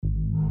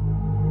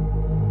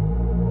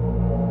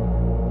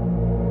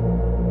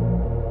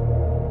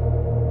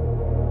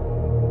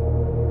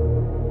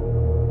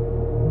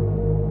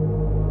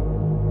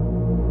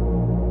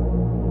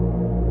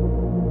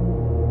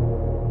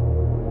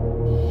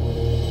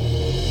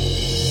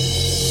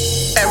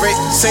Every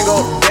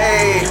single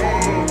day,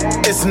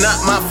 it's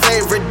not my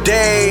favorite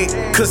day,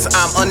 'cause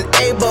I'm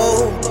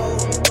unable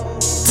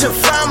to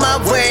find my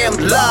way. I'm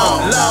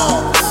lost.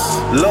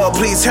 Lord,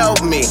 please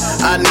help me,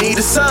 I need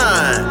a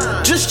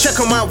sign. Just check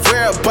on my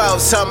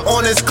whereabouts. I'm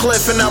on this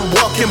cliff and I'm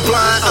walking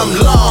blind. I'm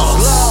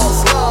lost.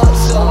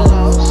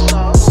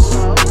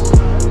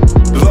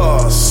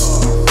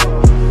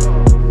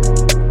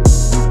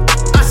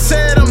 I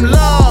said I'm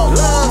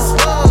lost.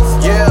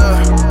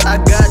 Yeah, I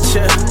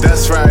gotcha.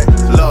 That's right,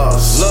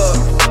 lost. Look,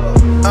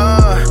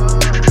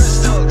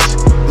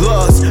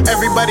 lost.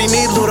 Everybody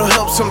need a little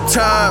help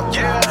sometime.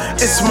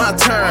 It's my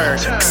turn,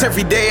 'cause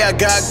every day I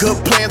got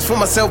good plans for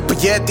myself,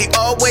 but yet they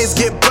always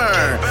get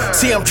burned.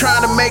 See, I'm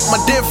trying to make my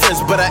difference,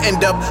 but I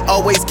end up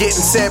always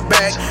getting set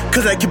back,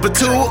 'cause I keep a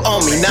tool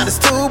on me, not a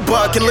stool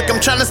barking. Look, I'm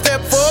trying to step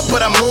forward,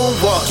 but I'm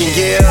moonwalking,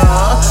 yeah.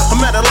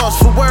 I'm at a loss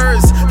for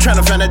words, trying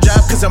to find a job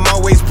 'cause I'm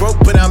always broke,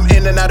 but I'm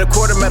in and out of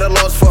court. I'm at a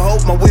loss for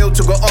hope. My will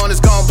to go on is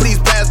gone, please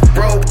pass the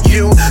broke.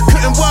 You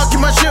couldn't walk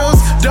in my shoes,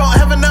 don't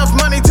have enough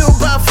money to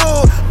buy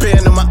food.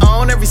 Been on my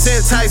own ever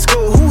since high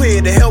school. Who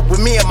here to help with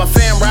me and my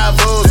fam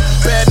rivals?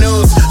 Bad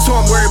news, so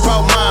I'm worried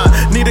about mine.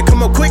 Need to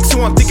come up quick,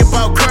 so I'm thinking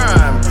about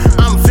crime.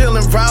 I'm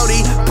feeling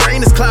rowdy,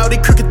 brain is cloudy,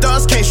 crooked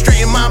thoughts can't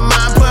straighten my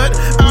mind, but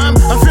I'm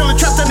feeling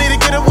trapped, I need to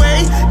get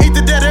away.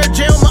 Either that or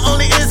jail, my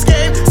only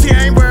escape. See,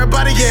 I ain't worried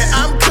about it yet,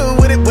 I'm cool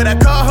with it. What I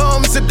call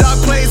home is a dark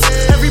place.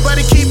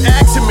 Everybody keep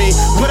asking me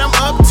what I'm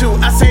up to.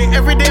 I say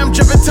every day I'm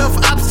jumping tough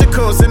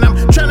obstacles, and I'm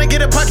trying to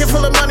get a pocket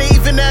full of money.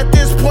 Even at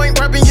this point,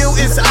 robbing you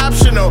is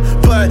optional,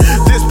 but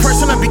this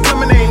person I'm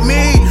becoming ain't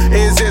me.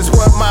 Is this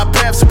what my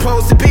path's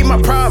supposed to be?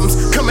 My problems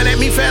coming at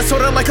me fast,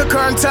 sorta like a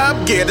car in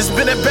top gear. This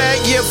been a bad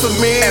year for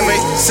me. Every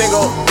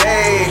single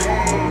day,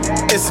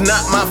 it's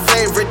not my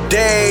favorite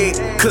day,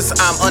 'cause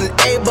I'm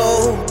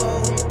unable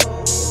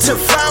to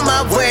find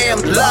my way.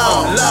 I'm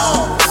lost.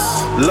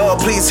 Lord,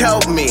 please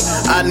help me,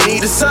 I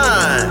need a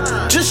sign.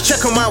 Just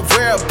check on my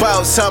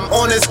whereabouts. I'm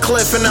on this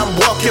cliff and I'm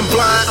walking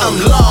blind. I'm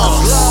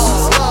lost.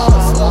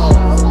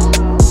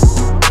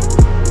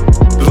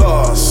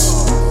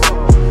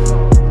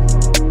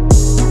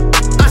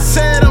 I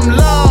said I'm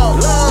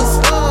lost.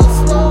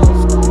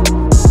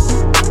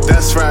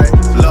 That's right,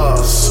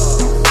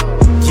 lost.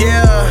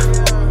 Yeah,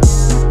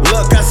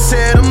 look, I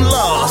said I'm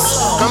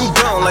lost. I'm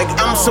gone like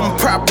I'm some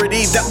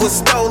property that was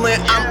stolen.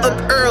 I'm up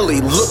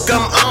early, look,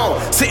 I'm on,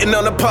 sitting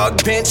on a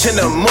park bench in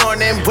the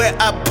morning, where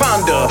I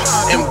ponder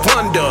and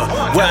wonder,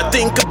 where I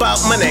think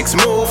about my next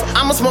move.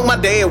 I'ma smoke my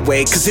day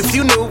away, 'cause if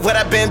you knew what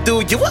I've been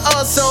through, you would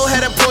also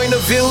had a point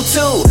of view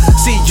too.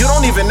 See, you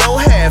don't even know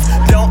half,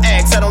 don't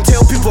ask. I don't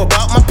tell people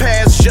about my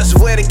past, just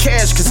wear the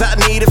cash, 'cause I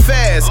need it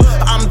fast.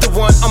 I'm the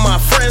one all my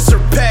friends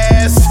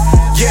surpass.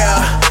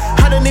 Yeah,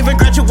 I didn't even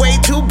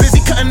graduate, too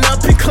busy cutting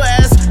up in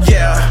class.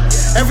 Yeah,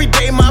 every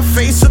day my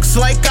face looks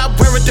like I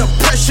wear a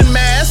depression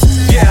mask.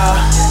 Yeah,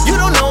 you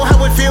don't know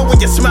how it feel when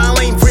your smile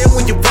ain't real,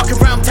 when you walk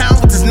around town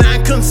with this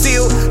nine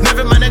concealed.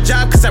 Never mind a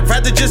job, 'cause I'd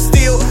rather just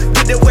steal,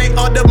 get away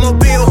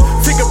automobile,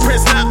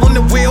 fingerprints not on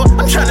the wheel.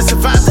 I'm trying to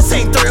survive, this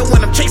ain't thrill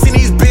when I'm chasing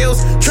these bills,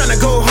 trying to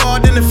go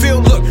hard in the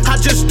field. Look, I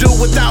just do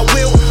without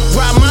will.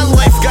 Why my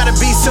life gotta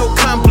be so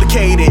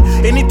complicated?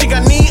 Anything I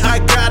need, I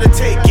gotta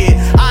take it.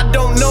 I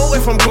don't know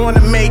if I'm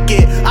gonna make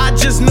it, I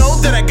just know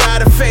that I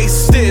gotta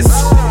face this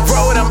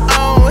road I'm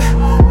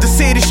on. The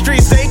city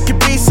streets, they could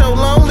be so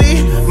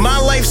lonely, my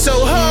life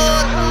so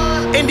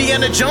hard.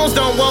 Indiana Jones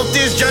don't want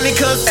this journey,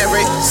 'cause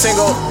every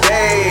single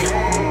day,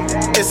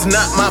 it's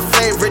not my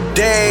favorite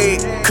day,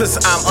 'cause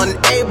I'm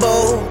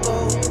unable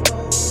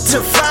to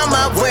find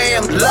my way.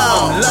 I'm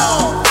lost.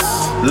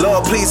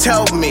 Lord, please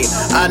help me,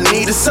 I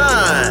need a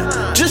sign.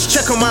 Just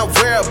check on my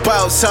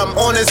whereabouts. I'm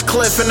on this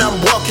cliff and I'm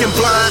walking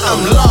blind.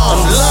 I'm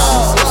lost.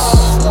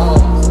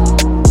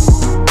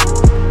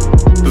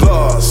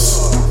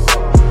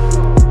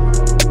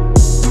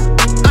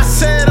 I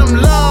said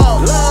I'm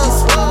lost.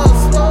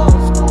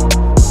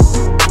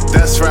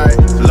 That's right,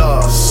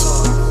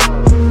 lost.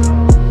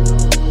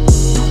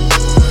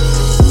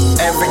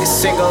 Every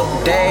single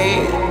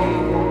day,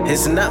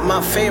 it's not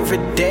my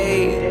favorite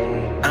day.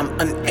 I'm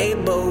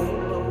unable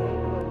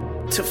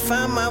to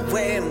find my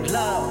way in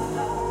love.